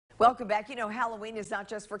Welcome back. You know, Halloween is not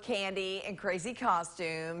just for candy and crazy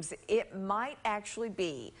costumes. It might actually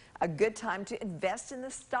be a good time to invest in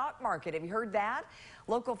the stock market. Have you heard that?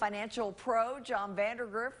 Local financial pro John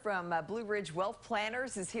Vandergriff from Blue Ridge Wealth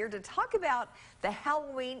Planners is here to talk about the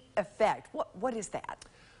Halloween effect. What is that?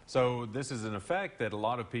 So this is an effect that a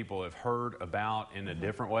lot of people have heard about in a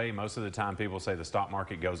different way. Most of the time people say the stock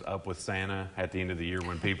market goes up with Santa at the end of the year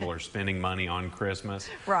when people are spending money on Christmas.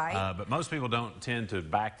 Right. But most people don't tend to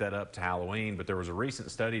back that up to Halloween. But there was a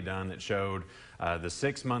recent study done that showed the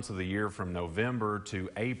 6 months of the year from November to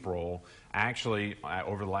April actually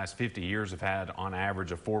over the last 50 years have had on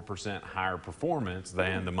average a 4% higher performance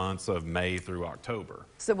than the months of May through October.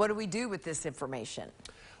 So what do we do with this information?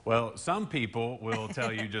 Well, some people will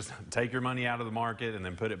tell you just take your money out of the market and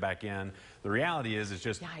then put it back in. The reality is it's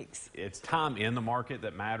just, Yikes. It's time in the market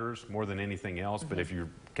that matters more than anything else. But if you're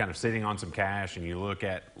kind of sitting on some cash and you look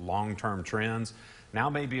at long-term trends, now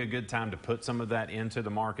may be a good time to put some of that into the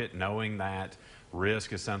market, knowing that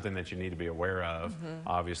risk is something that you need to be aware of,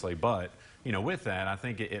 obviously. But, you know, with that, I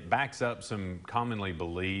think it backs up some commonly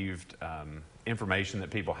believed information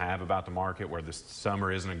that people have about the market, where the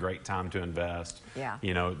summer isn't a great time to invest. Yeah.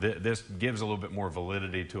 You know, this gives a little bit more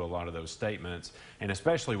validity to a lot of those statements, and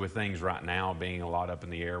especially with things right now being a lot up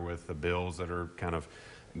in the air with the bills that are kind of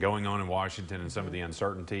going on in Washington and some of the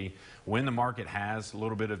uncertainty. When the market has a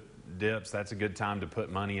little bit of dips, that's a good time to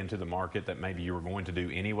put money into the market that maybe you were going to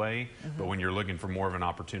do anyway. But when you're looking for more of an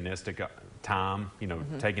opportunistic time, you know,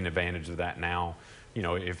 taking advantage of that now, you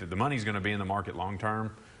know, if the money's going to be in the market long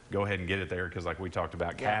term, go ahead and get it there, because like we talked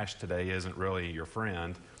about, cash today isn't really your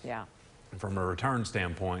friend. Yeah. From a return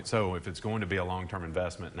standpoint. So if it's going to be a long-term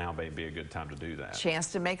investment, now may be a good time to do that.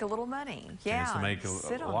 Chance to make a little money. Yeah. Chance to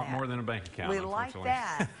make a lot more than a bank account. We like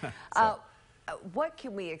that. What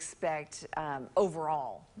can we expect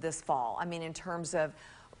overall this fall? I mean, in terms of,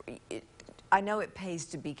 I know it pays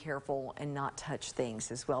to be careful and not touch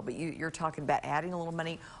things as well, but you're talking about adding a little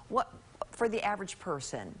money. What, for the average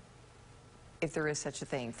person, if there is such a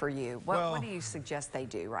thing for you, what do you suggest they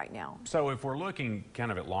do right now? So if we're looking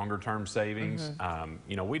kind of at longer term savings,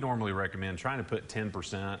 you know, we normally recommend trying to put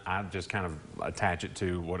 10%. I just kind of attach it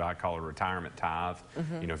to what I call a retirement tithe.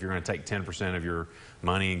 You know, if you're going to take 10% of your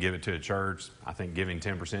money and give it to a church, I think giving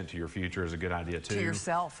 10% to your future is a good idea too. To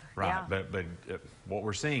yourself. Right. Yeah. But what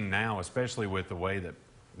we're seeing now, especially with the way that,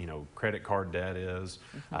 you know, credit card debt is,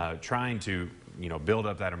 trying to, you know, build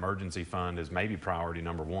up that emergency fund is maybe priority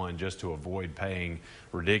number one, just to avoid paying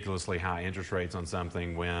ridiculously high interest rates on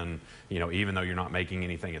something when, you know, even though you're not making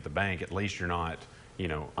anything at the bank, at least you're not, you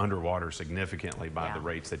know, underwater significantly by the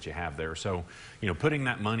rates that you have there. So, you know, putting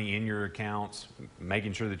that money in your accounts,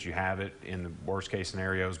 making sure that you have it in the worst case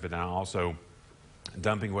scenarios, but then also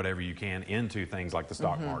dumping whatever you can into things like the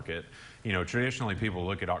stock market. You know, traditionally people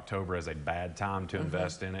look at October as a bad time to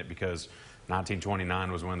invest in it, because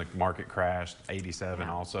 1929 was when the market crashed, 87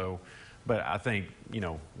 also. But I think, you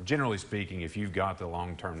know, generally speaking, if you've got the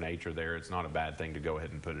long-term nature there, it's not a bad thing to go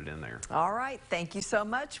ahead and put it in there. All right. Thank you so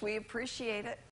much. We appreciate it.